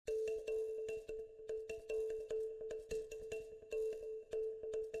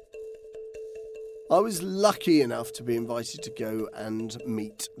I was lucky enough to be invited to go and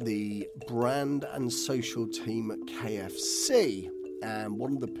meet the brand and social team at KFC. And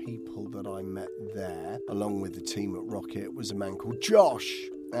one of the people that I met there, along with the team at Rocket, was a man called Josh.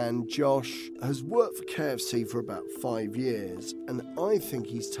 And Josh has worked for KFC for about 5 years, and I think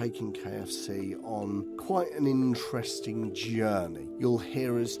he's taken KFC on quite an interesting journey. You'll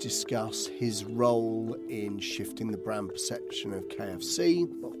hear us discuss his role in shifting the brand perception of KFC,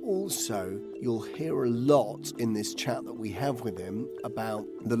 but also you'll hear a lot in this chat that we have with him about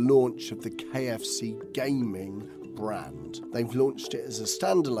the launch of the KFC gaming brand. They've launched it as a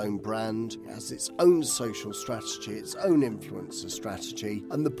standalone brand. It has its own social strategy, its own influencer strategy.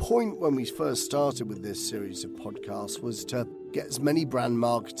 And the point when we first started with this series of podcasts was to get as many brand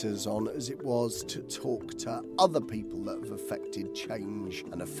marketers on as it was to talk to other people that have affected change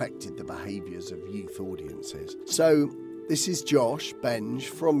and affected the behaviours of youth audiences. So this is Josh Benge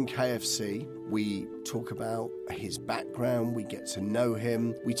from KFC. We talk about his background, we get to know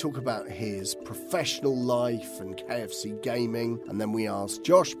him, we talk about his professional life and KFC gaming, and then we ask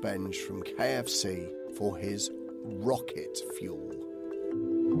Josh Benge from KFC for his rocket fuel.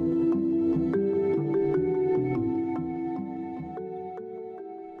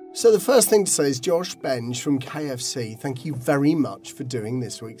 So the first thing to say is Josh Benge from KFC, thank you very much for doing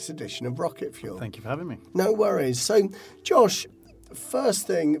this week's edition of Rocket Fuel. Thank you for having me. No worries. So, Josh, first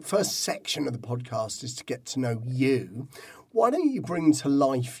section of the podcast is to get to know you. Why don't you bring to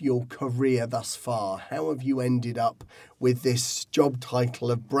life your career thus far? How have you ended up with this job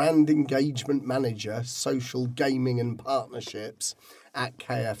title of Brand Engagement Manager, Social Gaming and Partnerships at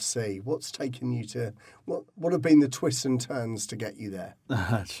KFC? What's taken you to, what have been the twists and turns to get you there?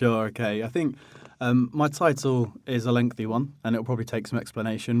 Sure, okay. I think my title is a lengthy one and it'll probably take some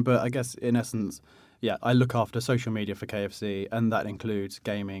explanation, but I guess in essence, yeah, I look after social media for KFC, and that includes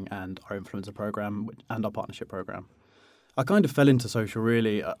gaming and our influencer program and our partnership program. I kind of fell into social,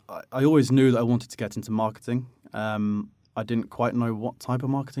 really. I always knew that I wanted to get into marketing. I didn't quite know what type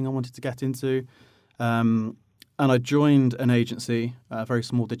of marketing I wanted to get into. And I joined an agency, a very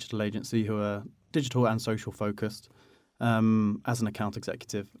small digital agency who are digital and social focused, as an account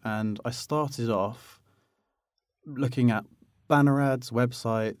executive. And I started off looking at banner ads,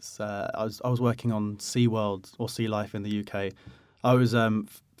 websites. I was working on SeaWorld or Sea Life in the UK. I was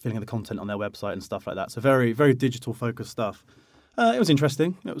filling in the content on their website and stuff like that. So very, very digital focused stuff. It was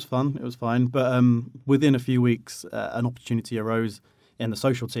interesting. It was fun. It was fine. But within a few weeks, an opportunity arose in the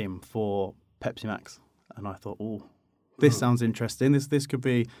social team for Pepsi Max, and I thought, oh, this sounds interesting. This could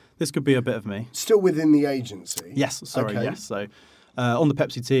be a bit of me. Still within the agency? Yes. Sorry. Okay. Yes. So on the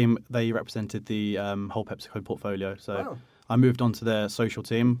Pepsi team, they represented the whole PepsiCo portfolio. So. Wow. I moved on to their social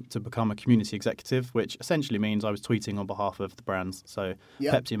team to become a community executive, which essentially means I was tweeting on behalf of the brands. So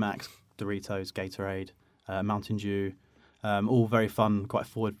Pepsi Max, Doritos, Gatorade, Mountain Dew, all very fun, quite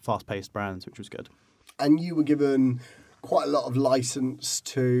forward, fast-paced brands, which was good. And you were given quite a lot of license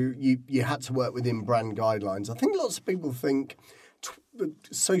to, you had to work within brand guidelines. I think lots of people think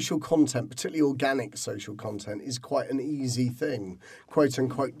social content, particularly organic social content, is quite an easy thing, quote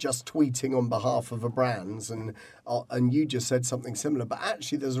unquote, just tweeting on behalf of a brand, and you just said something similar, but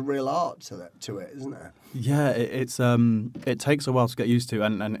actually there's a real art to it, isn't there? Yeah, it takes a while to get used to,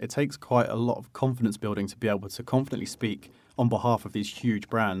 and it takes quite a lot of confidence building to be able to confidently speak on behalf of these huge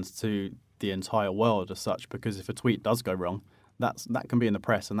brands to the entire world as such, because if a tweet does go wrong, that can be in the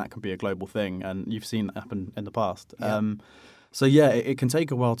press and that can be a global thing, and you've seen that happen in the past. Yeah. So yeah, it can take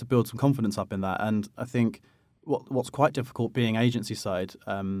a while to build some confidence up in that, and I think what's quite difficult being agency side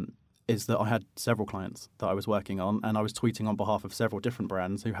is that I had several clients that I was working on, and I was tweeting on behalf of several different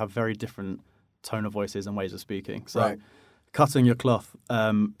brands who have very different tone of voices and ways of speaking. So cutting your cloth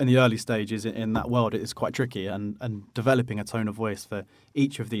in the early stages in that world is quite tricky, and developing a tone of voice for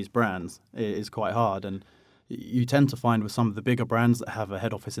each of these brands is quite hard. And you tend to find with some of the bigger brands that have a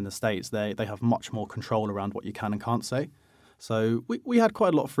head office in the States, they have much more control around what you can and can't say. So we had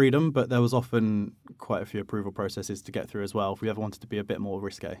quite a lot of freedom, but there was often quite a few approval processes to get through as well if we ever wanted to be a bit more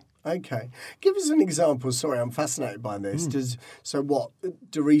risque. Okay. Give us an example. Sorry, I'm fascinated by this.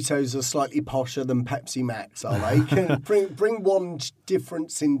 Doritos are slightly posher than Pepsi Max, are they? Bring one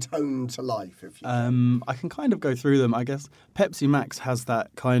difference in tone to life, if you can. I can kind of go through them. I guess Pepsi Max has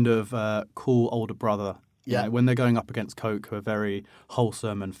that kind of cool older brother. Yeah. You know, when they're going up against Coke, who are very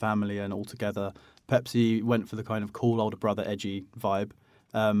wholesome and family and all together, Pepsi went for the kind of cool older brother, edgy vibe.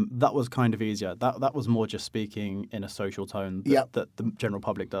 That was kind of easier. That was more just speaking in a social tone that the general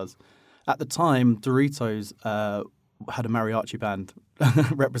public does. At the time, Doritos had a mariachi band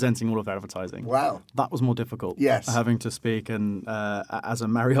representing all of their advertising. Wow. That was more difficult. Yes. Having to speak and as a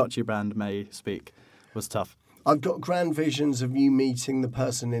mariachi band may speak was tough. I've got grand visions of you meeting the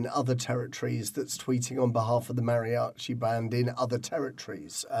person in other territories that's tweeting on behalf of the mariachi band in other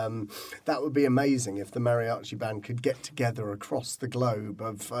territories. That would be amazing if the mariachi band could get together across the globe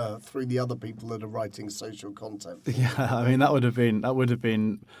through the other people that are writing social content. Yeah, I mean that would have been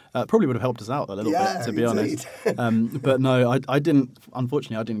probably would have helped us out a little bit, to be indeed. honest. But no, I didn't.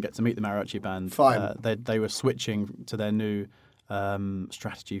 Unfortunately, I didn't get to meet the mariachi band. Fine. They were switching to their new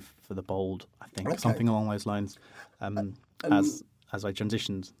strategy for the Bold, I think, something along those lines. As I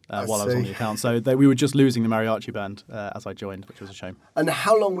transitioned while I was on the account, so we were just losing the mariachi band as I joined, which was a shame. And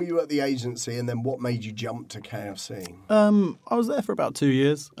how long were you at the agency, and then what made you jump to KFC? I was there for about 2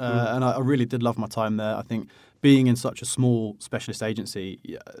 years, and I really did love my time there. I think being in such a small specialist agency,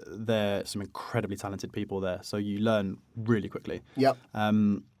 there are some incredibly talented people there, so you learn really quickly. Yep.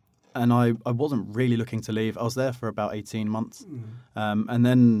 And I wasn't really looking to leave. I was there for about 18 months. And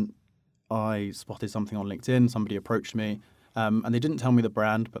then I spotted something on LinkedIn. Somebody approached me. And they didn't tell me the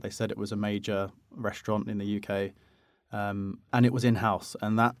brand, but they said it was a major restaurant in the UK. And it was in-house.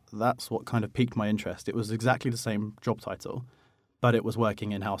 And that's what kind of piqued my interest. It was exactly the same job title, but it was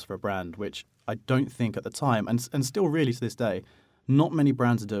working in-house for a brand, which I don't think at the time, and still really to this day, not many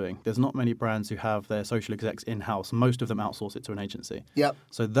brands are doing. There's not many brands who have their social execs in-house. Most of them outsource it to an agency. Yep.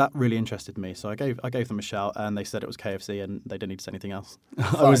 So that really interested me. So I gave them a shout, and they said it was KFC, and they didn't need to say anything else.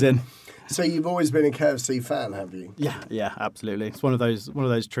 I was in. So you've always been a KFC fan, have you? Yeah, absolutely. It's one of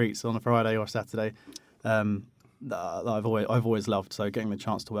those treats on a Friday or a Saturday that I've always loved. So getting the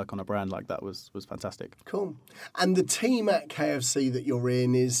chance to work on a brand like that was fantastic. Cool. And the team at KFC that you're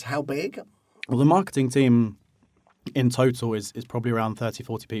in is how big? Well, the marketing team in total is probably around 30,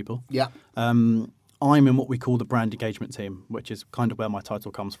 40 people. Yeah. I'm in what we call the brand engagement team, which is kind of where my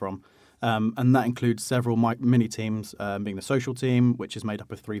title comes from. And that includes several mini teams, being the social team, which is made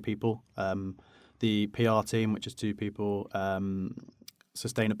up of 3 people, the PR team, which is 2 people,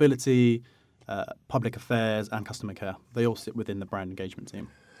 sustainability, public affairs, and customer care. They all sit within the brand engagement team.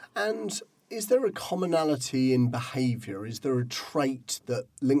 And is there a commonality in behaviour? Is there a trait that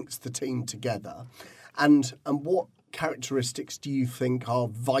links the team together? And what characteristics do you think are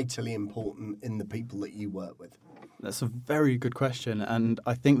vitally important in the people that you work with? That's a very good question, and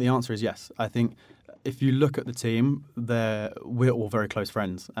I think the answer is yes. I think if you look at the team, we're all very close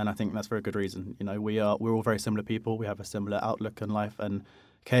friends, and I think that's for a good reason. You know, we're all very similar people. We have a similar outlook on life, and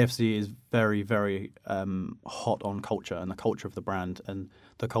KFC is very, very hot on culture and the culture of the brand and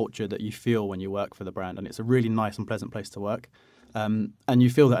the culture that you feel when you work for the brand, and it's a really nice and pleasant place to work. And you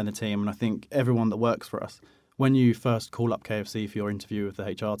feel that in the team, and I think everyone that works for us, when you first call up KFC for your interview with the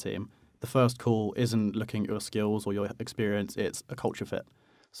HR team, the first call isn't looking at your skills or your experience, it's a culture fit.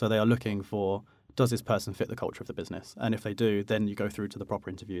 So they are looking for, does this person fit the culture of the business? And if they do, then you go through to the proper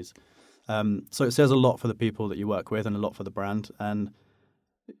interviews. So it says a lot for the people that you work with and a lot for the brand. And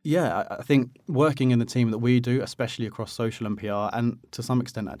yeah, I think working in the team that we do, especially across social and PR, and to some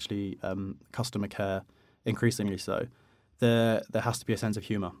extent actually customer care, increasingly so, there has to be a sense of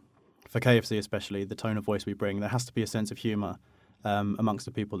humour. For KFC especially, the tone of voice we bring, there has to be a sense of humour amongst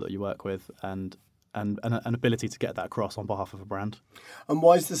the people that you work with and an ability to get that across on behalf of a brand. And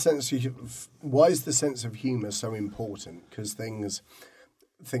why is the sense of humour so important? Because things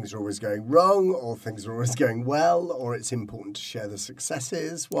are always going wrong, or things are always going well, or it's important to share the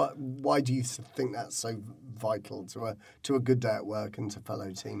successes. Why do you think that's so vital to a good day at work and to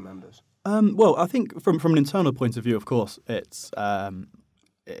fellow team members? Well, I think from an internal point of view, of course, it's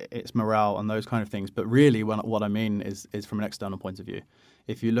morale and those kind of things. But really, what I mean is from an external point of view.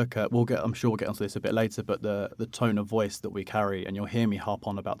 If you look at, I'm sure we'll get onto this a bit later, but the tone of voice that we carry, and you'll hear me harp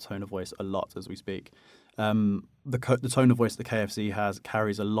on about tone of voice a lot as we speak. The tone of voice the KFC has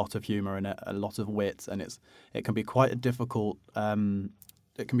carries a lot of humour in it, a lot of wit, and it can be quite a difficult tone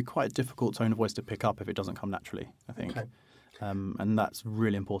of voice to pick up if it doesn't come naturally, I think. Okay. And that's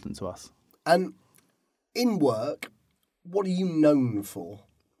really important to us. And in work, what are you known for?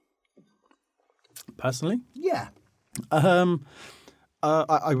 Personally? Yeah.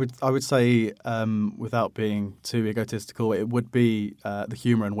 I would say, without being too egotistical, it would be the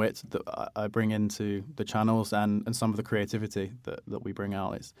humour and wit that I bring into the channels and some of the creativity that we bring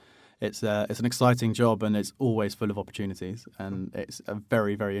out. It's an exciting job, and it's always full of opportunities, and it's a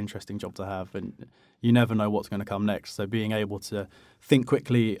very, very interesting job to have, and you never know what's going to come next. So being able to think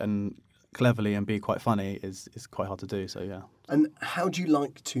quickly and cleverly and be quite funny is quite hard to do. So yeah. And how do you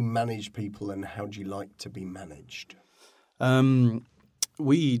like to manage people, and how do you like to be managed?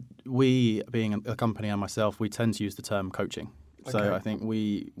 we being a company and myself, we tend to use the term coaching. So Okay. I think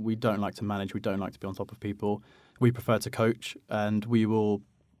we don't like to manage. We don't like to be on top of people. We prefer to coach, and we will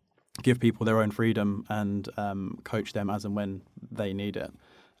give people their own freedom and coach them as and when they need it.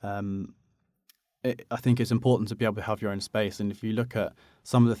 I think it's important to be able to have your own space. And if you look at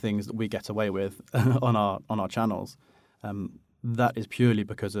some of the things that we get away with on our channels, that is purely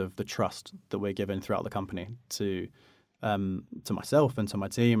because of the trust that we're given throughout the company to myself and to my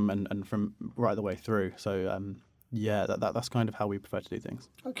team, and from right the way through. So that's kind of how we prefer to do things.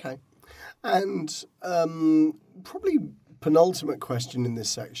 Okay. And probably penultimate question in this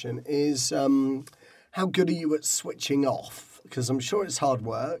section is how good are you at switching off? Because I'm sure it's hard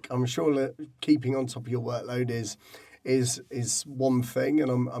work. I'm sure that keeping on top of your workload is one thing,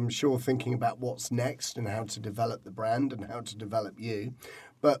 and I'm sure thinking about what's next and how to develop the brand and how to develop you.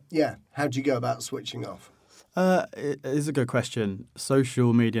 But yeah, how do you go about switching off? It is a good question.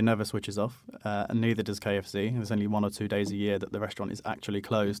 Social media never switches off, and neither does KFC. There's only 1 or 2 days a year that the restaurant is actually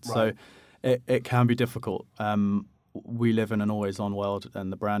closed, Right. so it can be difficult. We live in an always-on world,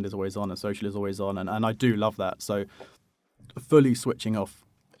 and the brand is always on, and social is always on, and I do love that. So fully switching off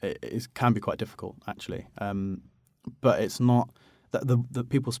can be quite difficult, actually. But it's not that the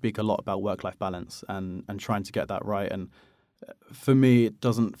people speak a lot about work-life balance and trying to get that right. And for me, it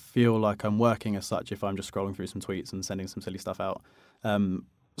doesn't feel like I'm working as such if I'm just scrolling through some tweets and sending some silly stuff out.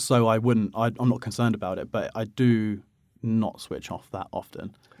 So I'm not concerned about it, but I do not switch off that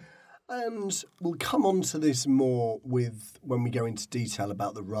often. And we'll come on to this more when we go into detail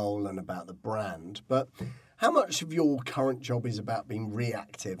about the role and about the brand. But how much of your current job is about being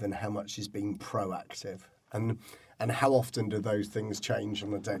reactive and how much is being proactive? And how often do those things change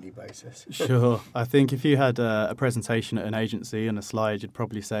on a daily basis? Sure. I think if you had a presentation at an agency and a slide, you'd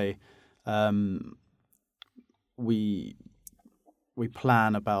probably say we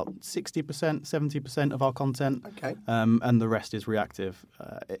plan about 60%, 70% of our content, Okay. and the rest is reactive.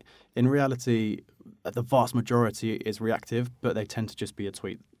 In reality, the vast majority is reactive, but they tend to just be a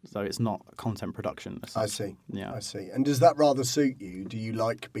tweet. So it's not content production. I see. Yeah. I see. And does that rather suit you? Do you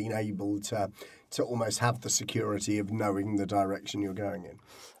like being able to almost have the security of knowing the direction you're going in?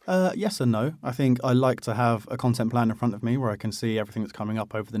 Yes and no. I think I like to have a content plan in front of me where I can see everything that's coming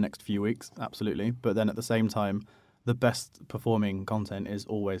up over the next few weeks. Absolutely. But then at the same time, the best performing content is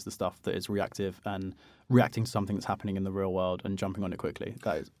always the stuff that is reactive and reacting to something that's happening in the real world and jumping on it quickly.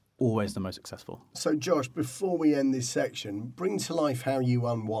 That is always the most successful. So, Josh, before we end this section, bring to life how you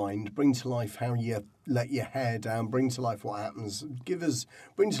unwind, bring to life how you let your hair down, bring to life what happens.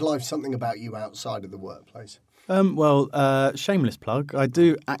 Bring to life something about you outside of the workplace. Shameless plug. I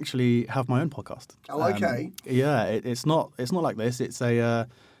do actually have my own podcast. Oh, okay. It's not like this. It's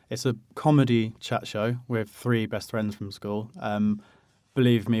a comedy chat show with 3 best friends from school.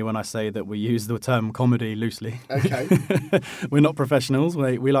 Believe me when I say that we use the term comedy loosely. Okay. We're not professionals.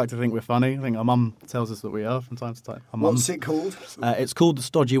 We like to think we're funny. I think our mum tells us that we are from time to time. What's it called? It's called The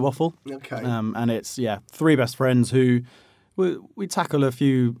Stodgy Waffle. Okay. And it's 3 best friends who we tackle a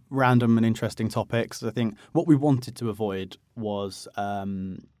few random and interesting topics. I think what we wanted to avoid was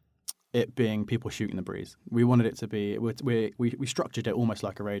it being people shooting the breeze. We wanted it to be, we structured it almost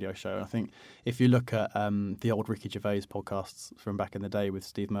like a radio show. I think if you look at the old Ricky Gervais podcasts from back in the day with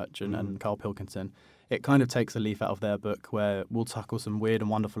Steve Merchant and Carl Pilkington, it kind of takes a leaf out of their book where we'll tackle some weird and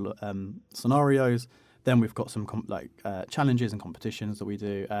wonderful scenarios. Then we've got some challenges and competitions that we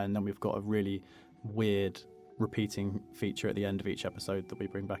do, and then we've got a really weird repeating feature at the end of each episode that we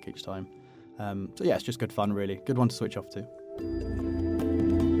bring back each time. It's just good fun, really. Good one to switch off to.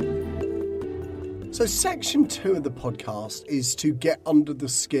 So section 2 of the podcast is to get under the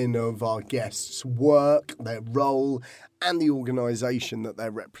skin of our guests' work, their role, and the organisation that they're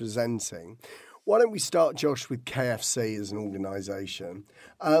representing. Why don't we start, Josh, with KFC as an organisation?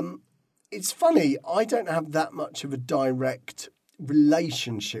 It's funny, I don't have that much of a direct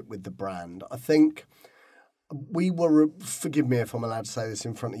relationship with the brand. I think we were, forgive me if I'm allowed to say this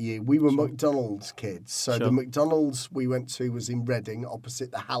in front of you, we were McDonald's kids. So the McDonald's we went to was in Reading,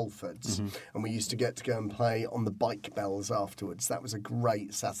 opposite the Halfords. And we used to get to go and play on the bike bells afterwards. That was a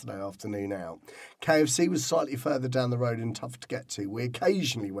great Saturday afternoon out. KFC was slightly further down the road and tough to get to. We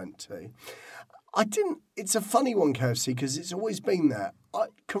occasionally went to. It's a funny one, KFC, because it's always been there.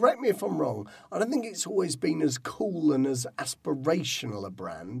 Correct me if I'm wrong, I don't think it's always been as cool and as aspirational a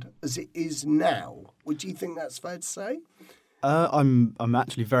brand as it is now. Would you think that's fair to say? I'm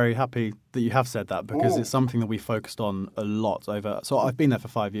actually very happy that you have said that because it's something that we focused on a lot over. So I've been there for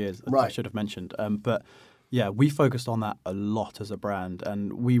 5 years, right. I should have mentioned. But we focused on that a lot as a brand,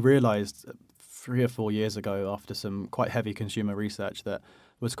 and we realised 3 or 4 years ago, after some quite heavy consumer research that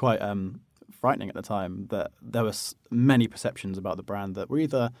was quite frightening at the time, that there were many perceptions about the brand that were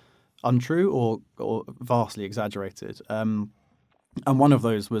either untrue or vastly exaggerated. And one of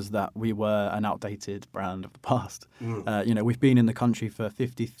those was that we were an outdated brand of the past. We've been in the country for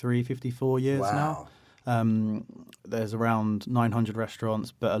 53, 54 years now. There's around 900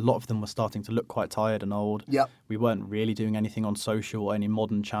 restaurants, but a lot of them were starting to look quite tired and old. Yep. We weren't really doing anything on social or any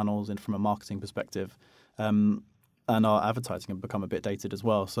modern channels from a marketing perspective. And our advertising had become a bit dated as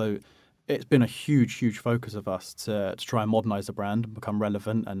well. So it's been a huge, huge focus of us to try and modernize the brand and become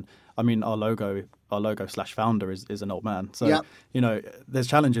relevant. And I mean, our logo / founder is an old man. So, there's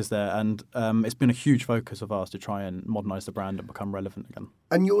challenges there. And it's been a huge focus of ours to try and modernize the brand and become relevant again.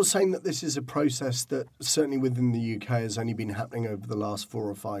 And you're saying that this is a process that certainly within the UK has only been happening over the last 4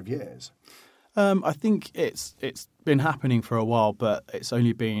 or 5 years? I think it's been happening for a while, but it's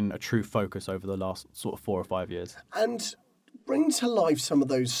only been a true focus over the last sort of 4 or 5 years. And bring to life some of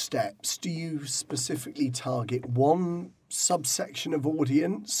those steps. Do you specifically target one subsection of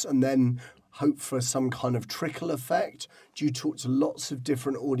audience and then hope for some kind of trickle effect? Do you talk to lots of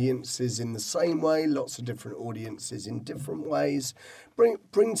different audiences in the same way, lots of different audiences in different ways?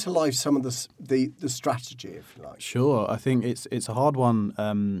 Bring to life some of the strategy, if you like. Sure. I think it's a hard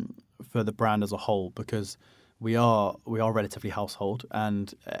one for the brand as a whole, because we are relatively household,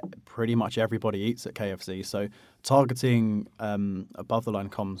 and pretty much everybody eats at KFC. So targeting above the line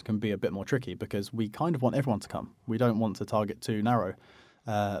comms can be a bit more tricky, because we kind of want everyone to come. We don't want to target too narrow,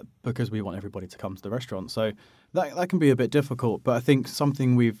 because we want everybody to come to the restaurant. So that can be a bit difficult. But I think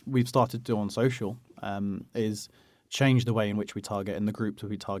something we've started to do on social is change the way in which we target and the groups that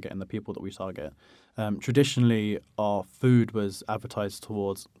we target and the people that we target. Traditionally, our food was advertised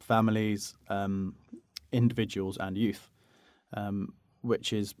towards families, individuals and youth,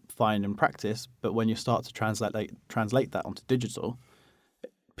 which is fine in practice. But when you start to translate that onto digital,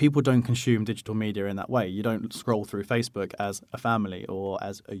 people don't consume digital media in that way. You don't scroll through Facebook as a family or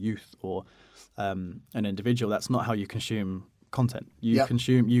as a youth or an individual. That's not how you consume content. You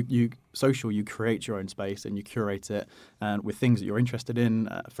consume you social. You create your own space and you curate it, and with things that you're interested in.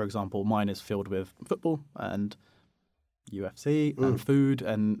 For example, mine is filled with football and UFC and food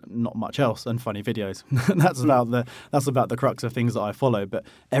and not much else, and funny videos. That's about the crux of things that I follow. But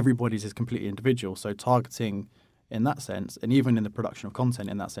everybody's is completely individual. So targeting in that sense, and even in the production of content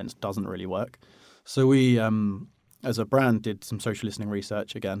in that sense, doesn't really work. So we, as a brand, did some social listening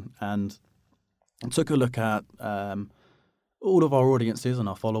research again and took a look at all of our audiences and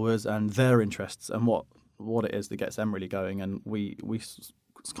our followers and their interests and what it is that gets them really going. And we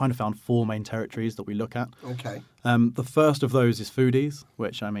kind of found 4 main territories that we look at. Okay. The first of those is foodies,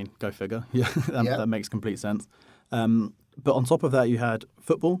 which, I mean, go figure. That makes complete sense. But on top of that, you had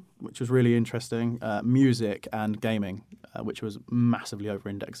football, which was really interesting, music and gaming, which was massively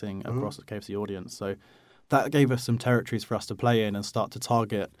over-indexing across the KFC audience. So that gave us some territories for us to play in and start to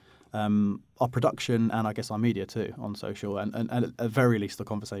target our production and, I guess, our media too on social and at the very least the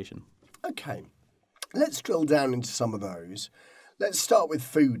conversation. Okay. Let's drill down into some of those. Let's start with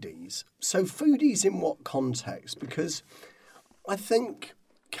foodies. So foodies in what context? Because I think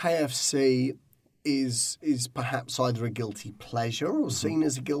KFC is perhaps either a guilty pleasure or seen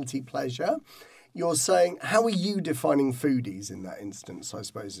as a guilty pleasure. You're saying, how are you defining foodies in that instance, I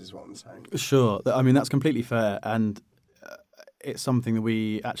suppose is what I'm saying. Sure. I mean, that's completely fair. And it's something that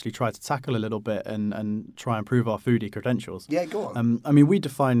we actually try to tackle a little bit and try and prove our foodie credentials. Yeah, go on. I mean, we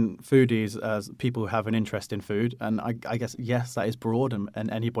define foodies as people who have an interest in food. And I guess, yes, that is broad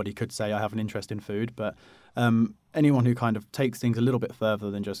and anybody could say I have an interest in food. But anyone who kind of takes things a little bit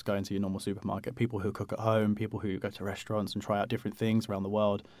further than just going to your normal supermarket, people who cook at home, people who go to restaurants and try out different things around the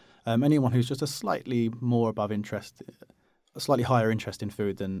world, anyone who's just a slightly more above interest, a slightly higher interest in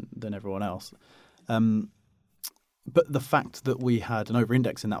food than everyone else. But the fact that we had an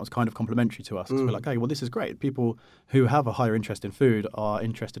over-index in that was kind of complimentary to us. We're like, hey, well, this is great. People who have a higher interest in food are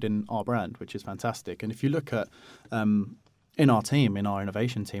interested in our brand, which is fantastic. And if you look at in our team, in our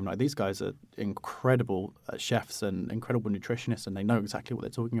innovation team, like these guys are incredible chefs and incredible nutritionists, and they know exactly what they're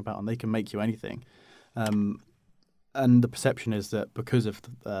talking about, and they can make you anything. And the perception is that because of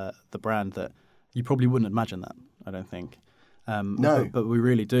the brand, that you probably wouldn't imagine that. I don't think. No, but we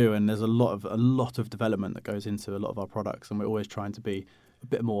really do, and there's a lot of development that goes into a lot of our products, and we're always trying to be a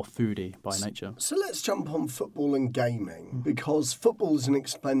bit more foodie by nature. So let's jump on football and gaming, because football is an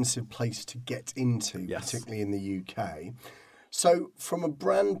expensive place to get into, particularly in the UK. So from a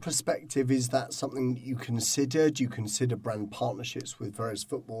brand perspective, is that something that you consider? Do you consider brand partnerships with various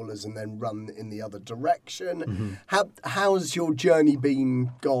footballers and then run in the other direction? How's your journey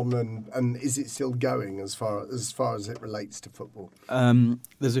been gone, and is it still going as far as it relates to football?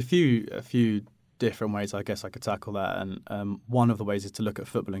 There's a few different ways I guess I could tackle that, and one of the ways is to look at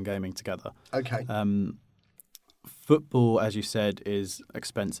football and gaming together. Okay. Football, as you said, is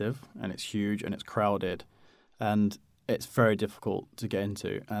expensive and it's huge and it's crowded, and it's very difficult to get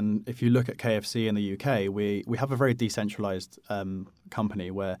into. And if you look at KFC in the UK, we have a very decentralized company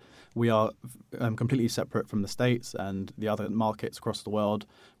where we are completely separate from the States and the other markets across the world,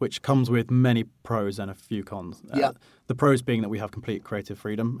 which comes with many pros and a few cons. Yeah. The pros being that we have complete creative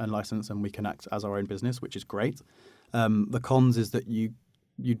freedom and license and we can act as our own business, which is great. The cons is that you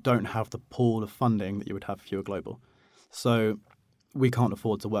don't have the pool of funding that you would have if you were global. So we can't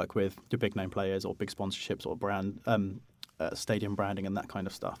afford to work with the big name players or big sponsorships or brand stadium branding and that kind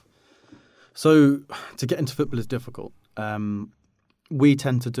of stuff. So to get into football is difficult. We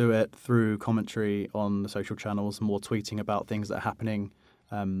tend to do it through commentary on the social channels, more tweeting about things that are happening,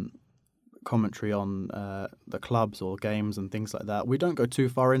 commentary on the clubs or games and things like that. We don't go too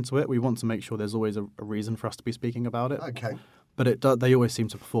far into it. We want to make sure there's always a reason for us to be speaking about it. Okay. But they always seem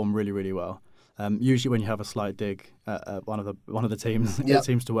to perform really, really well. Usually when you have a slight dig at one of the teams, It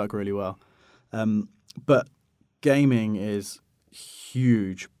seems to work really well. But gaming is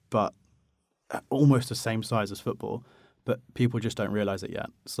huge, but almost the same size as football, but people just don't realise it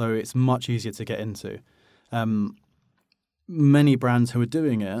yet. So it's much easier to get into. Many brands who are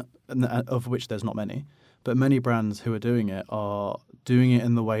doing it, of which there's not many, but many brands who are doing it are doing it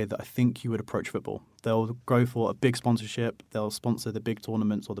in the way that I think you would approach football. They'll go for a big sponsorship, they'll sponsor the big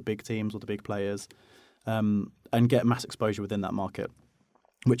tournaments or the big teams or the big players, and get mass exposure within that market,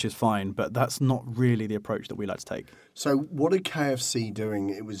 which is fine, but that's not really the approach that we like to take. So what are KFC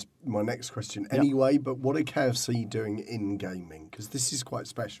doing? It was my next question anyway, but what are KFC doing in gaming? Because this is quite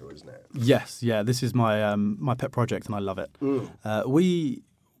special, isn't it? Yes, yeah, this is my my pet project and I love it.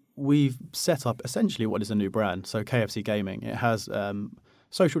 We've set up essentially what is a new brand, so KFC Gaming. It has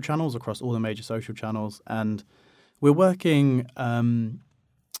social channels across all the major social channels, and we're working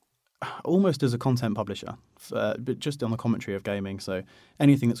almost as a content publisher, but just on the commentary of gaming. So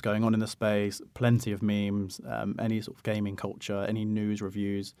anything that's going on in the space, plenty of memes, any sort of gaming culture, any news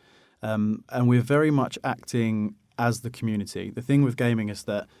reviews, and we're very much acting as the community. The thing with gaming is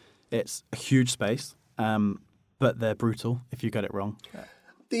that it's a huge space, but they're brutal if you get it wrong.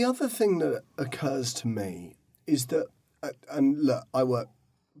 The other thing that occurs to me is that, and look, I work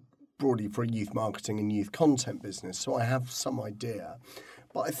broadly for a youth marketing and youth content business, so I have some idea.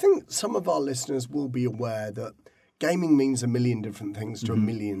 But I think some of our listeners will be aware that gaming means a million different things to a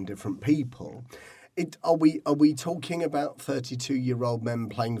million different people. Are we talking about 32-year-old men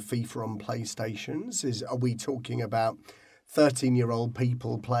playing FIFA on PlayStations? Are we talking about 13-year-old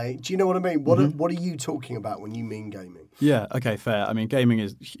people playing? Do you know what I mean? What are you talking about when you mean gaming? Yeah, okay, fair. I mean, gaming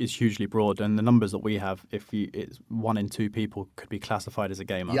is hugely broad, and the numbers that we have, it's 1 in 2 people could be classified as a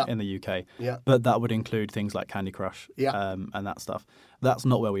gamer in the UK. Yeah. But that would include things like Candy Crush and that stuff. That's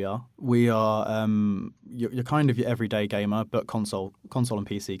not where we are. We are you're kind of your everyday gamer, but console and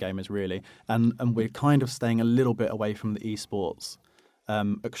PC gamers really, and we're kind of staying a little bit away from the esports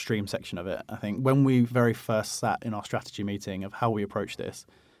extreme section of it. I think when we very first sat in our strategy meeting of how we approach this,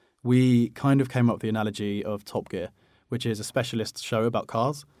 we kind of came up with the analogy of Top Gear, which is a specialist show about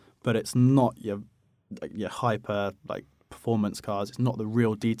cars, but it's not your hyper performance cars. It's not the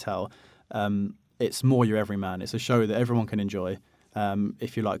real detail. It's more your everyman. It's a show that everyone can enjoy,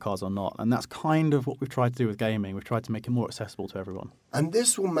 if you like cars or not. And that's kind of what we've tried to do with gaming. We've tried to make it more accessible to everyone. And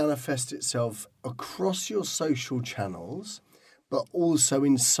this will manifest itself across your social channels, but also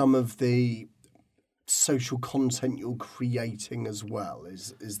in some of the social content you're creating as well.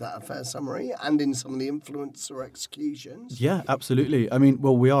 Is that a fair summary? And in some of the influencer executions? Yeah, absolutely. I mean,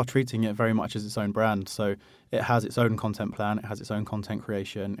 well, we are treating it very much as its own brand. So it has its own content plan, it has its own content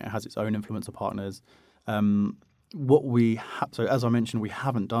creation, it has its own influencer partners. So as I mentioned, we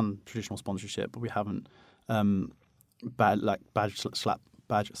haven't done traditional sponsorship, but we haven't badge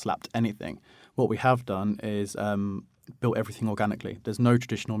slapped anything. What we have done is built everything organically. There's no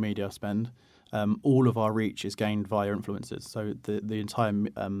traditional media spend. All of our reach is gained via influencers. So the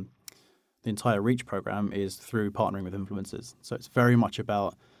entire reach program is through partnering with influencers. So it's very much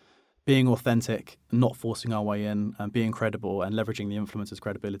about being authentic, not forcing our way in, and being credible and leveraging the influencers'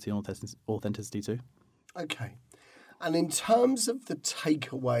 credibility and authenticity too. Okay. And in terms of the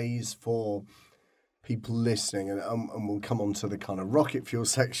takeaways for people listening, and we'll come on to the kind of rocket fuel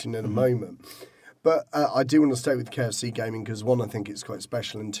section in a moment, But I do want to stay with KFC gaming because, one, I think it's quite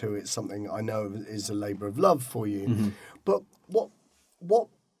special, and two, it's something I know is a labour of love for you. Mm-hmm. But what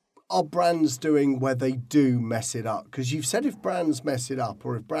are brands doing where they do mess it up? Because you've said if brands mess it up,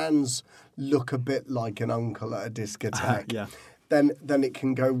 or if brands look a bit like an uncle at a discotheque, Yeah. then it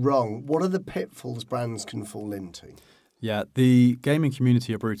can go wrong. What are the pitfalls brands can fall into? Yeah, the gaming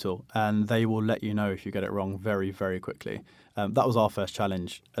community are brutal, and they will let you know if you get it wrong very, very quickly. That was our first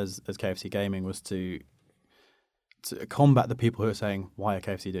challenge as KFC Gaming, was to combat the people who are saying, why are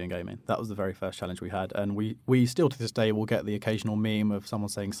KFC doing gaming? That was the very first challenge we had. And we still to this day will get the occasional meme of someone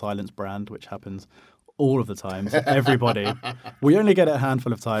saying silence brand, which happens all of the times. Everybody. We only get it a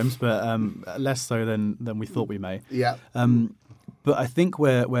handful of times, but less so than we thought we may. Yeah. But I think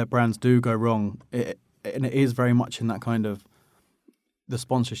where brands do go wrong, and it is very much in that kind of the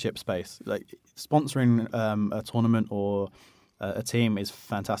sponsorship space. Like sponsoring a tournament or a team is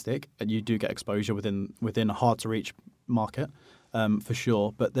fantastic, and you do get exposure within a hard to reach market for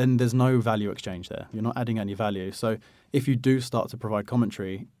sure. But then there's no value exchange there. You're not adding any value. So if you do start to provide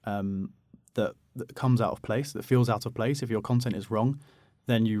commentary that comes out of place, that feels out of place, if your content is wrong,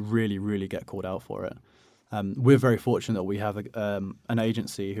 then you really, really get called out for it. We're very fortunate that we have an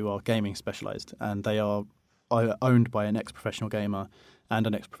agency who are gaming specialized, and they are owned by an ex-professional gamer and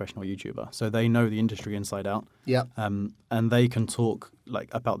an ex-professional YouTuber. So they know the industry inside out. Yeah. And they can talk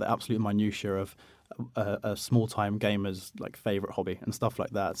about the absolute minutiae of a small-time gamer's favorite hobby and stuff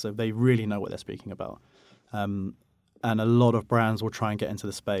like that. So they really know what they're speaking about. And a lot of brands will try and get into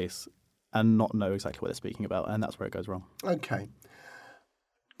the space and not know exactly what they're speaking about, and that's where it goes wrong. Okay.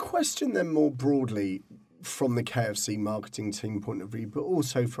 Question then more broadly from the KFC marketing team point of view, but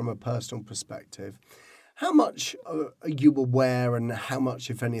also from a personal perspective. How much are you aware, and how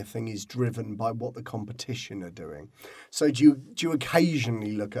much, if anything, is driven by what the competition are doing? So do you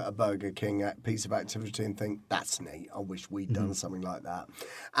occasionally look at a Burger King piece of activity and think, that's neat, I wish we'd done something like that?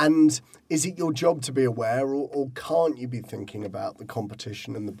 And is it your job to be aware, or can't you be thinking about the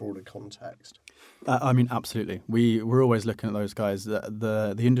competition and the broader context? I mean, absolutely. We're always looking at those guys.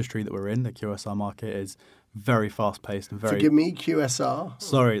 The industry that we're in, the QSR market, is very fast-paced and very... Forgive me, QSR?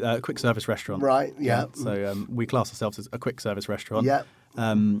 Sorry, quick service restaurant. Right, yeah. So we class ourselves as a quick service restaurant. Yeah.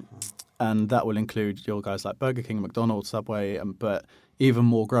 And that will include your guys like Burger King, McDonald's, Subway, but even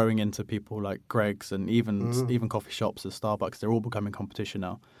more growing into people like Greg's and even coffee shops as Starbucks. They're all becoming competition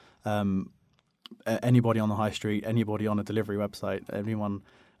now. Anybody on the high street, anybody on a delivery website, anyone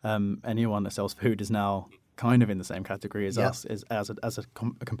that sells food is now kind of in the same category as us, as a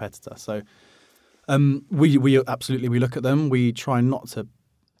competitor. So we absolutely, we look at them. We try not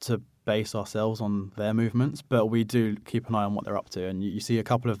to base ourselves on their movements, but we do keep an eye on what they're up to. And you see a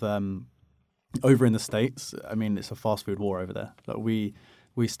couple of them over in the States. I mean, it's a fast food war over there. We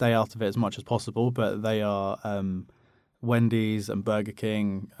stay out of it as much as possible, but they are Wendy's and Burger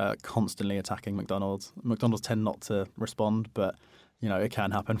King constantly attacking McDonald's. McDonald's tend not to respond, but it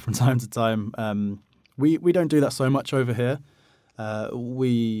can happen from time to time. We don't do that so much over here.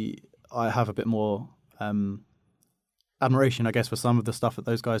 I have a bit more admiration, I guess, for some of the stuff that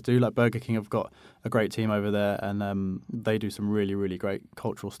those guys do. Like Burger King have got a great team over there, and they do some really, really great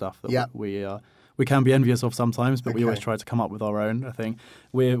cultural stuff that we can be envious of sometimes, but we always try to come up with our own. I think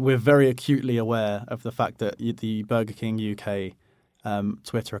we're very acutely aware of the fact that the Burger King UK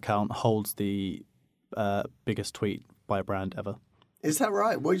Twitter account holds the biggest tweet by a brand ever. Is that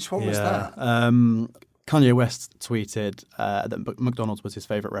right? Which one was that? Kanye West tweeted that McDonald's was his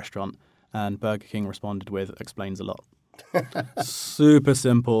favourite restaurant, and Burger King responded with, explains a lot. Super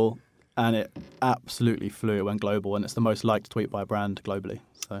simple, and it absolutely flew. It went global, and it's the most liked tweet by a brand globally.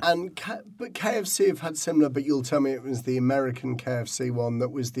 So. But KFC have had similar, but you'll tell me it was the American KFC one that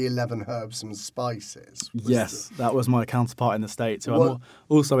was the 11 herbs and spices. Yes, that was my counterpart in the States, who I'm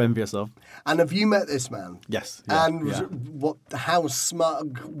also envious of. And have you met this man? Yes. Yeah, and how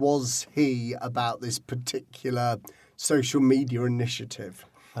smug was he about this particular social media initiative?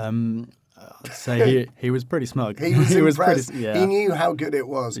 I'd say he was pretty smug. He was impressed. Yeah. He knew how good it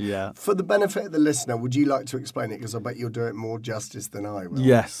was. Yeah. For the benefit of the listener, would you like to explain it? Because I bet you'll do it more justice than I will.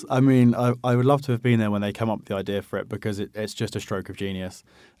 Yes. I mean, I would love to have been there when they came up with the idea for it, because it's just a stroke of genius.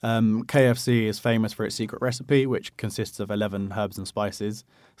 KFC is famous for its secret recipe, which consists of 11 herbs and spices.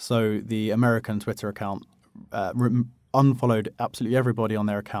 So the American Twitter account unfollowed absolutely everybody on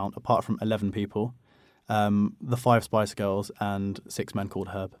their account apart from 11 people, the 5 Spice Girls, and 6 men called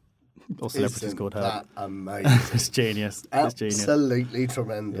Herb. Or celebrities called Herb. That amazing. It's genius. Absolutely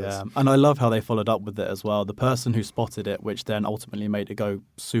tremendous. Yeah, and I love how they followed up with it as well. The person who spotted it, which then ultimately made it go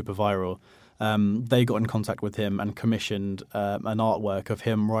super viral, they got in contact with him and commissioned an artwork of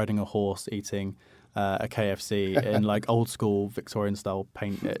him riding a horse eating a KFC in like old school Victorian style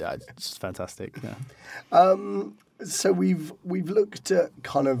paint. It's just fantastic. Yeah. So we've looked at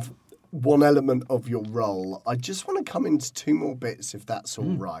kind of one element of your role. I just want to come into two more bits, if that's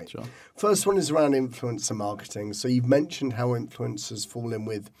all right. Sure. First one is around influencer marketing. So you've mentioned how influencers fall in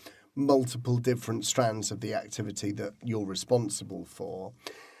with multiple different strands of the activity that you're responsible for.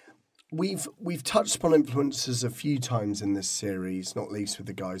 We've touched upon influencers a few times in this series, not least with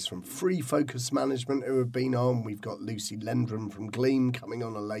the guys from Free Focus Management who have been on. We've got Lucy Lendrum from Gleam coming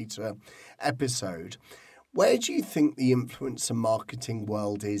on a later episode. Where do you think the influencer marketing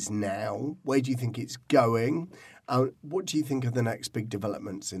world is now? Where do you think it's going? What do you think are the next big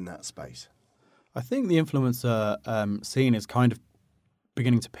developments in that space? I think the influencer scene is kind of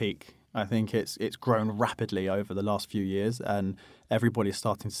beginning to peak. I think it's grown rapidly over the last few years, and everybody's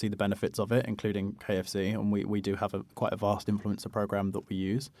starting to see the benefits of it, including KFC. And we do have quite a vast influencer program that we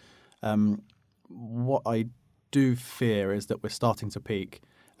use. What I do fear is that we're starting to peak,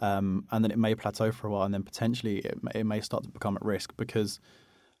 and then it may plateau for a while, and then potentially it may start to become at risk because,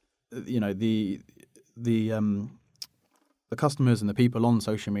 you know, the customers and the people on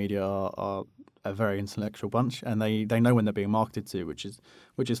social media are a very intellectual bunch, and they know when they're being marketed to, which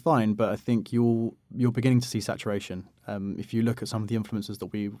is fine. But I think you're beginning to see saturation. If you look at some of the influencers that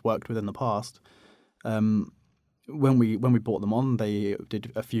we've worked with in the past, when we brought them on, they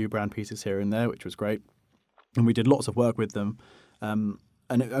did a few brand pieces here and there, which was great, and we did lots of work with them,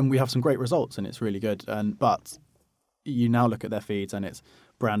 and we have some great results, and it's really good. But you now look at their feeds, and it's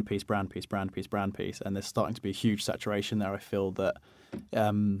brand piece, brand piece, brand piece, brand piece, and there's starting to be a huge saturation there. I feel that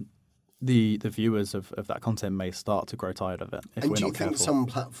the viewers of that content may start to grow tired of it if we're not careful. And do you think some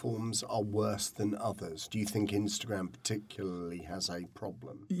platforms are worse than others? Do you think Instagram particularly has a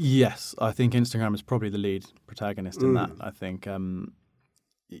problem? Yes, I think Instagram is probably the lead protagonist in that. I think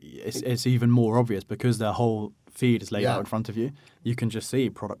it's even more obvious because their whole feed is laid out in front of you. You can just see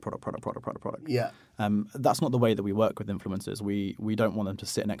product. Yeah. That's not the way that we work with influencers. We don't want them to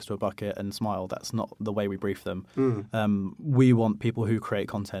sit next to a bucket and smile. That's not the way we brief them. We want people who create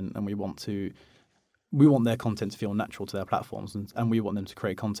content, and we want their content to feel natural to their platforms, and we want them to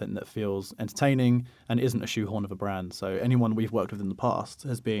create content that feels entertaining and isn't a shoehorn of a brand. So anyone we've worked with in the past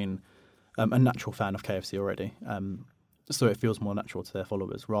has been a natural fan of KFC already. So it feels more natural to their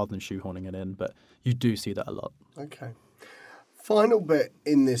followers rather than shoehorning it in. But you do see that a lot. Okay. Final bit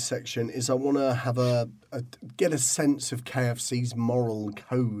in this section is I want to have get a sense of KFC's moral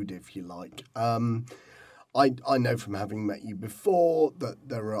code, if you like. I know from having met you before that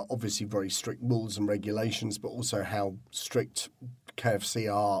there are obviously very strict rules and regulations, but also how strict KFC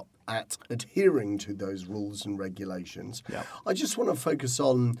are at adhering to those rules and regulations. Yeah. I just want to focus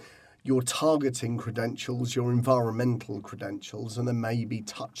on your targeting credentials, your environmental credentials, and then maybe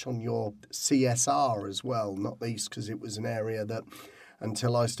touch on your CSR as well, not least because it was an area that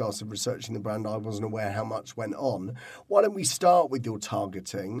until I started researching the brand, I wasn't aware how much went on. Why don't we start with your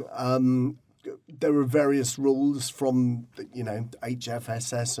targeting? There are various rules from,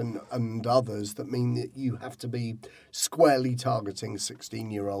 HFSS and others that mean that you have to be squarely targeting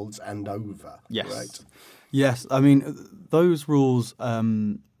 16-year-olds and over. Yes. Correct? Yes. I mean, those rules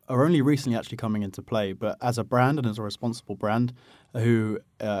are only recently actually coming into play, but as a brand and as a responsible brand who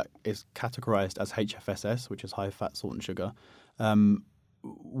is categorized as HFSS, which is high fat, salt and sugar,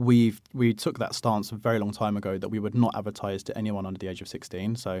 we took that stance a very long time ago that we would not advertise to anyone under the age of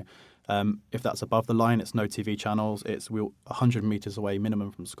 16. So if that's above the line, it's no TV channels. We're 100 meters away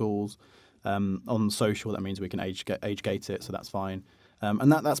minimum from schools. On social, that means we can age gate it, so that's fine.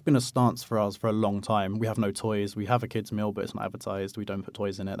 And that's been a stance for us for a long time. We have no toys. We have a kids' meal, but it's not advertised. We don't put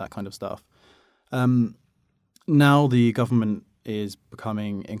toys in it, that kind of stuff. Now the government is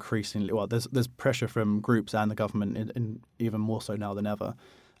becoming increasingly... Well, there's pressure from groups and the government, in even more so now than ever,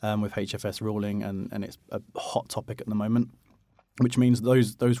 with HFS ruling, and it's a hot topic at the moment, which means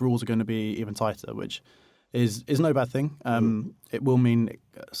those rules are going to be even tighter, which is no bad thing. It will mean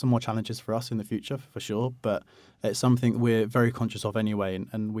some more challenges for us in the future, for sure, but it's something we're very conscious of anyway,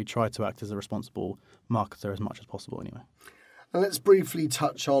 and we try to act as a responsible marketer as much as possible anyway. And let's briefly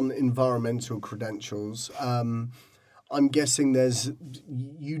touch on environmental credentials. I'm guessing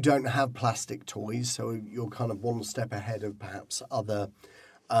you don't have plastic toys, so you're kind of one step ahead of perhaps other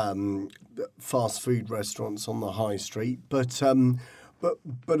fast food restaurants on the high street, but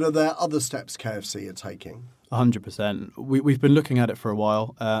are there other steps KFC are taking? 100%. We've been looking at it for a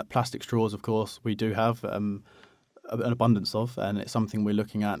while. Plastic straws, of course, we do have an abundance of, and it's something we're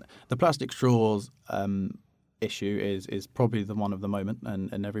looking at. The plastic straws, issue is probably the one of the moment,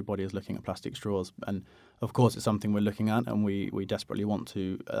 and everybody is looking at plastic straws. And of course, it's something we're looking at, and we desperately want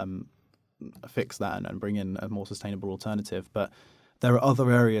to fix that and bring in a more sustainable alternative. But there are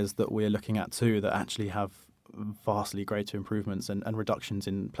other areas that we're looking at too that actually have vastly greater improvements and reductions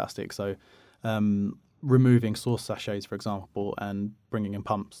in plastic. So removing sauce sachets, for example, and bringing in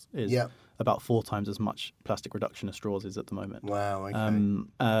pumps is about 4 times as much plastic reduction as straws is at the moment. Wow,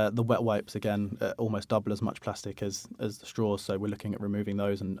 okay. The wet wipes, again, almost double as much plastic as the straws, so we're looking at removing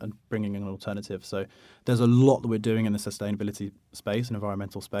those and bringing in an alternative. So there's a lot that we're doing in the sustainability space and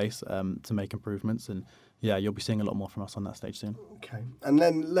environmental space to make improvements, and you'll be seeing a lot more from us on that stage soon. Okay. And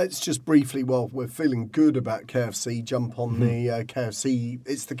then let's just briefly, while we're feeling good about KFC, jump on the KFC.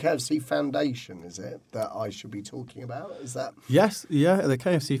 It's the KFC Foundation, is it, that I should be talking about? Is that? Yes, the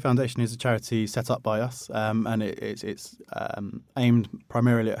KFC Foundation is a charity set up by us, and it's aimed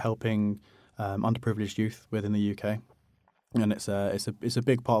primarily at helping underprivileged youth within the UK. And it's a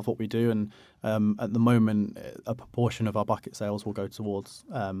big part of what we do, and at the moment, a proportion of our bucket sales will go towards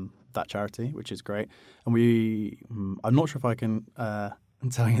that charity, which is great. And I'm not sure if I can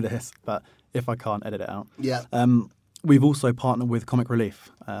tell you this, but if I can't, edit it out. Yeah. We've also partnered with Comic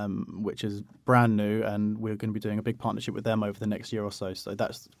Relief, which is brand new, and we're going to be doing a big partnership with them over the next year or so. So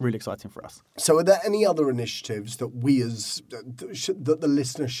that's really exciting for us. So are there any other initiatives that that the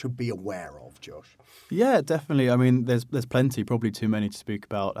listener should be aware of, Josh? Yeah, definitely. I mean, there's plenty, probably too many to speak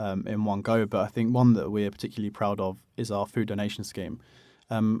about in one go, but I think one that we're particularly proud of is our food donation scheme.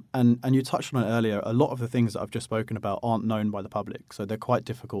 And you touched on it earlier. A lot of the things that I've just spoken about aren't known by the public, so they're quite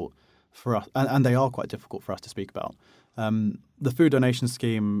difficult for us, and they are quite difficult for us to speak about. The food donation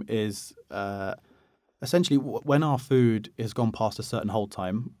scheme is essentially when our food has gone past a certain hold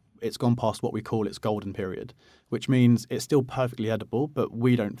time, it's gone past what we call its golden period, which means it's still perfectly edible, but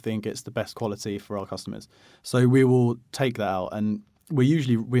we don't think it's the best quality for our customers. So we will take that out, and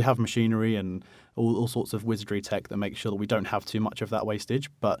we have machinery and all sorts of wizardry tech that makes sure that we don't have too much of that wastage,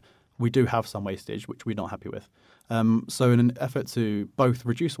 but we do have some wastage, which we're not happy with. So in an effort to both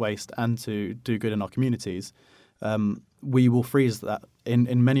reduce waste and to do good in our communities, we will freeze that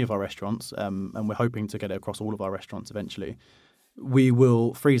in many of our restaurants, and we're hoping to get it across all of our restaurants eventually. We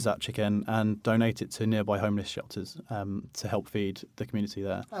will freeze that chicken and donate it to nearby homeless shelters to help feed the community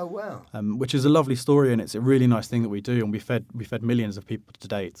there. Oh, wow. Which is a lovely story, and it's a really nice thing that we do, and we fed millions of people to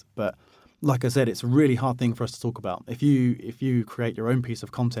date. But like I said, it's a really hard thing for us to talk about. If you create your own piece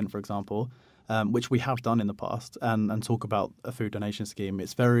of content, for example, which we have done in the past, and talk about a food donation scheme,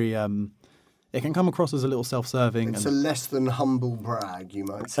 it's very it can come across as a little self-serving. It's a less than humble brag, you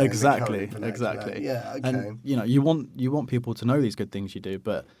might say. Exactly. Yeah, okay. And you want people to know these good things you do,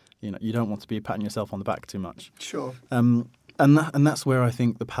 but you don't want to be patting yourself on the back too much. Sure. And that's where I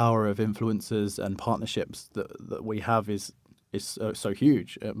think the power of influencers and partnerships that we have is so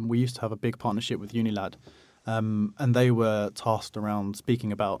huge. We used to have a big partnership with Unilad, and they were tasked around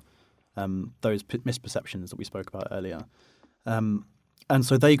speaking about those misperceptions that we spoke about earlier. And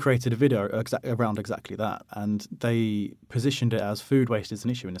so they created a video around exactly that, and they positioned it as food waste is an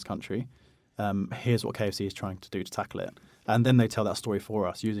issue in this country. Here's what KFC is trying to do to tackle it. And then they tell that story for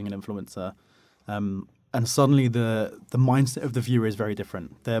us using an influencer. And suddenly the mindset of the viewer is very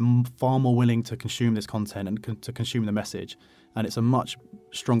different. They're far more willing to consume this content and to consume the message. And it's a much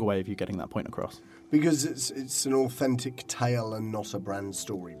stronger way of you getting that point across. Because it's an authentic tale and not a brand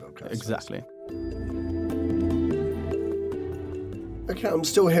storybook. Exactly. Okay, I'm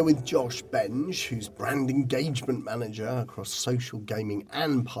still here with Josh Benge, who's Brand Engagement Manager across social gaming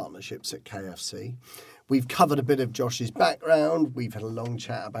and partnerships at KFC. We've covered a bit of Josh's background, we've had a long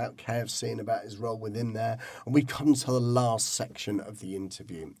chat about KFC and about his role within there, and we've come to the last section of the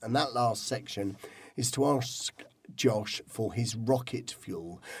interview. And that last section is to ask Josh for his rocket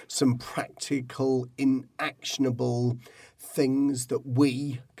fuel, some practical, actionable things that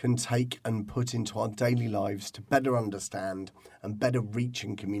we can take and put into our daily lives to better understand and better reach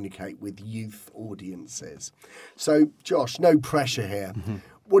and communicate with youth audiences. So, Josh, no pressure here. Mm-hmm.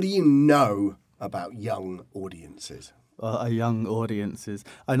 What do you know about young audiences? Young audiences.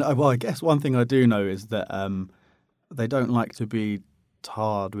 I guess one thing I do know is that they don't like to be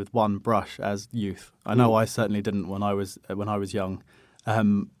tarred with one brush as youth. I know I certainly didn't when I was young.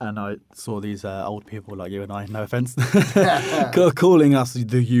 And I saw these old people like you and I, no offence, calling us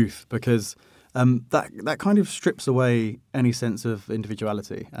the youth, because that kind of strips away any sense of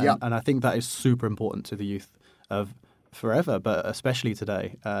individuality. And I think that is super important to the youth of forever, but especially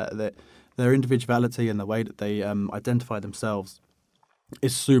today. Their individuality and the way that they identify themselves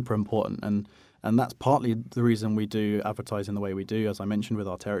is super important. And that's partly the reason we do advertising the way we do, as I mentioned, with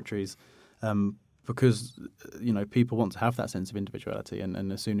our territories. because people want to have that sense of individuality,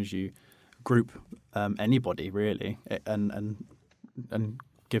 and as soon as you group anybody really and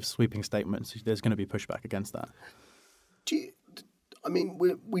give sweeping statements, there's going to be pushback against that.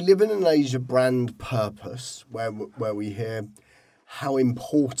 We live in an age of brand purpose where we hear how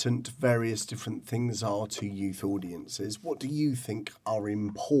important various different things are to youth audiences. What do you think are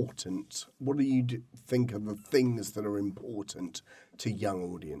important? What do you think are the things that are important to young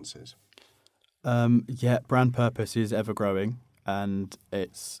audiences? Brand purpose is ever growing, and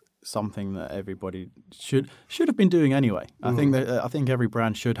it's something that everybody should have been doing anyway. I think every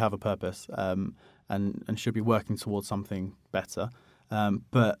brand should have a purpose, and should be working towards something better.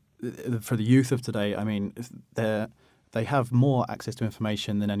 But for the youth of today, they have more access to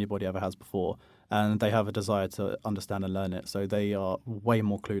information than anybody ever has before, and they have a desire to understand and learn it. So they are way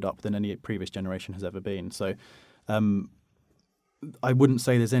more clued up than any previous generation has ever been. So I wouldn't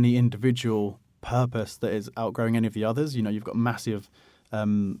say there's any individual purpose that is outgrowing any of the others. You've got massive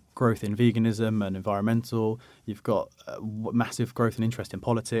growth in veganism and environmental. You've got massive growth and interest in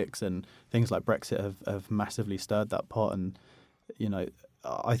politics, and things like Brexit have massively stirred that pot. And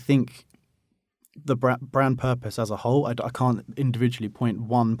I think the brand purpose as a whole, I can't individually point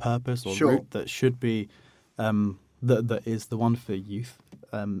one purpose or route that should be that is the one for youth,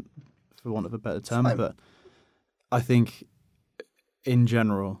 for want of a better term. Same. But I think in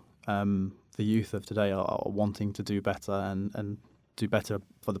general, the youth of today are wanting to do better and do better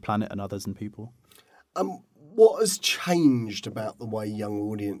for the planet and others and people. What has changed about the way young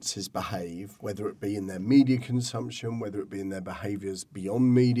audiences behave, whether it be in their media consumption, whether it be in their behaviours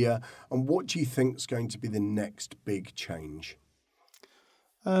beyond media, and what do you think is going to be the next big change?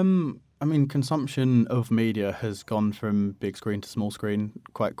 Consumption of media has gone from big screen to small screen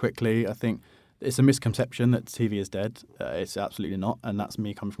quite quickly. I think it's a misconception that TV is dead. It's absolutely not, and that's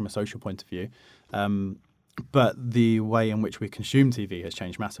me coming from a social point of view. But the way in which we consume TV has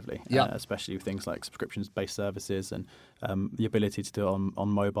changed massively, especially with things like subscriptions-based services and the ability to do it on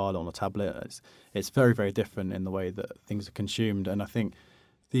mobile, on a tablet. It's very, very different in the way that things are consumed. And I think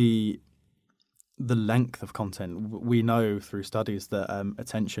the length of content, we know through studies that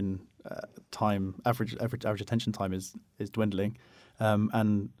attention time, average attention time is dwindling,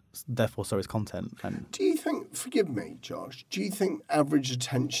 and therefore so is content. And do you think, forgive me, Josh, do you think average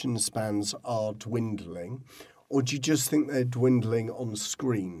attention spans are dwindling, or do you just think they're dwindling on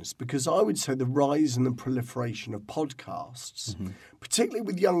screens? Because I would say the rise and the proliferation of podcasts, particularly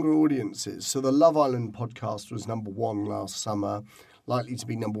with younger audiences. So the Love Island podcast was number one last summer, likely to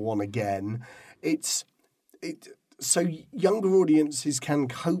be number one again. So younger audiences can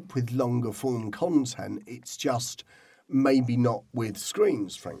cope with longer form content. It's just maybe not with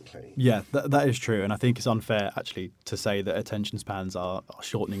screens, frankly. Yeah, that is true. And I think it's unfair, actually, to say that attention spans are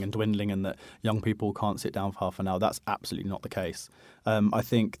shortening and dwindling and that young people can't sit down for half an hour. That's absolutely not the case. I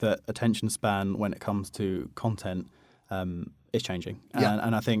think that attention span, when it comes to content, is changing.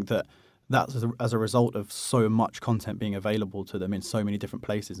 And I think that's as a result of so much content being available to them in so many different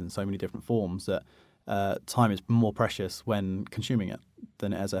places and so many different forms that time is more precious when consuming it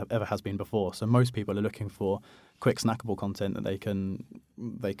than it ever has been before. So most people are looking for quick snackable content that they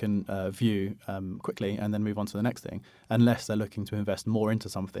can view quickly and then move on to the next thing, unless they're looking to invest more into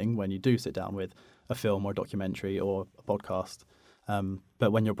something when you do sit down with a film or a documentary or a podcast.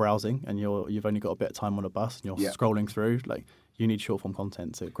 But when you're browsing and you've only got a bit of time on a bus and you're scrolling through, you need short form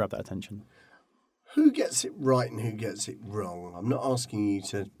content to grab that attention. Who gets it right and who gets it wrong? I'm not asking you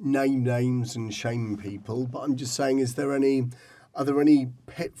to name names and shame people, but I'm just saying, are there any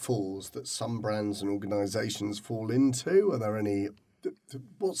pitfalls that some brands and organisations fall into? Are there any,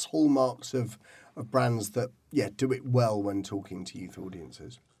 what's hallmarks of brands that, do it well when talking to youth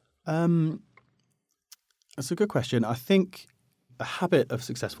audiences? That's a good question. I think a habit of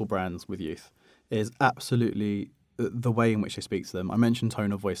successful brands with youth is absolutely the way in which they speak to them. I mentioned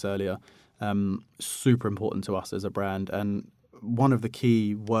tone of voice earlier. Super important to us as a brand. And one of the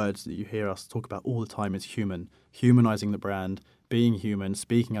key words that you hear us talk about all the time is human. Humanizing the brand, being human,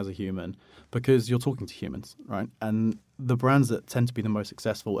 speaking as a human, because you're talking to humans, right? And the brands that tend to be the most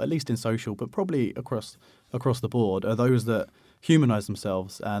successful, at least in social, but probably across the board, are those that humanize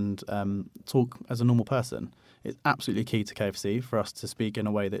themselves and talk as a normal person. It's absolutely key to KFC for us to speak in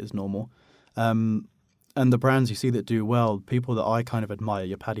a way that is normal. And the brands you see that do well, people that I kind of admire,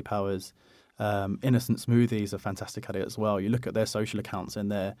 your Paddy Powers, Innocent Smoothies are fantastic at it as well. You look at their social accounts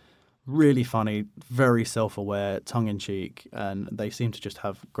and they're really funny, very self-aware, tongue-in-cheek, and they seem to just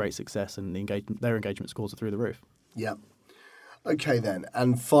have great success, and their engagement scores are through the roof. Yeah. Okay then,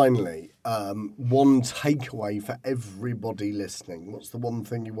 and finally, one takeaway for everybody listening. What's the one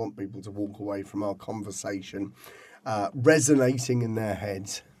thing you want people to walk away from our conversation resonating in their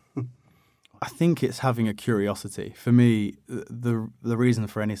heads? I think it's having a curiosity. For me, the reason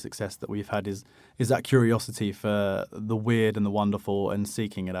for any success that we've had is that curiosity for the weird and the wonderful and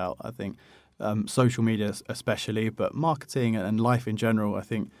seeking it out. I think social media especially, but marketing and life in general, I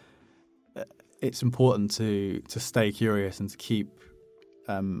think it's important to stay curious and to keep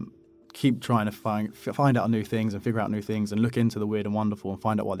trying to find out new things and figure out new things and look into the weird and wonderful and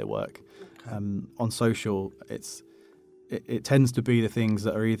find out why they work. Okay. On social, it tends to be the things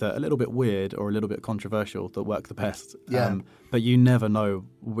that are either a little bit weird or a little bit controversial that work the best. Yeah. But you never know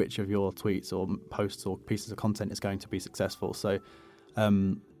which of your tweets or posts or pieces of content is going to be successful. So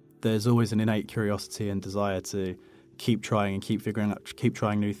there's always an innate curiosity and desire to keep trying and keep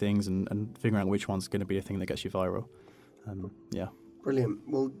trying new things and figuring out which one's going to be a thing that gets you viral. Yeah. Brilliant.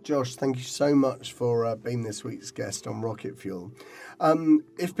 Well, Josh, thank you so much for being this week's guest on Rocket Fuel.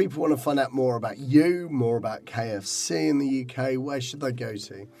 If people want to find out more about you, more about KFC in the UK, where should they go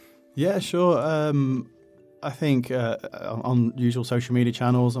to? Yeah, sure. I think on usual social media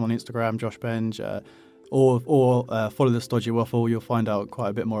channels, I'm on Instagram, Josh Benge, or follow the Stodgy Waffle. You'll find out quite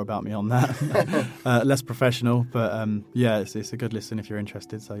a bit more about me on that. Less professional, but it's a good listen if you're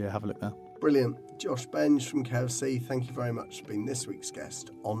interested. So yeah, have a look there. Brilliant. Josh Benge from KFC, thank you very much for being this week's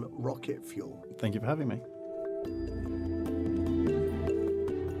guest on Rocket Fuel. Thank you for having me.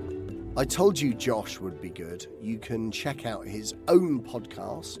 I told you Josh would be good. You can check out his own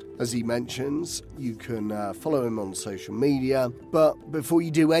podcast. As he mentions, you can follow him on social media. But before you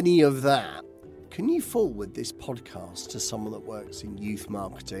do any of that, can you forward this podcast to someone that works in youth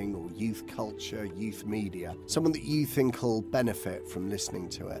marketing or youth culture, youth media, someone that you think will benefit from listening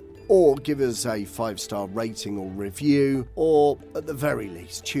to it? Or give us a 5-star rating or review, or at the very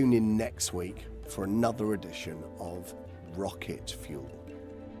least, tune in next week for another edition of Rocket Fuel.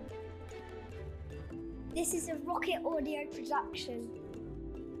 This is a Rocket Audio production.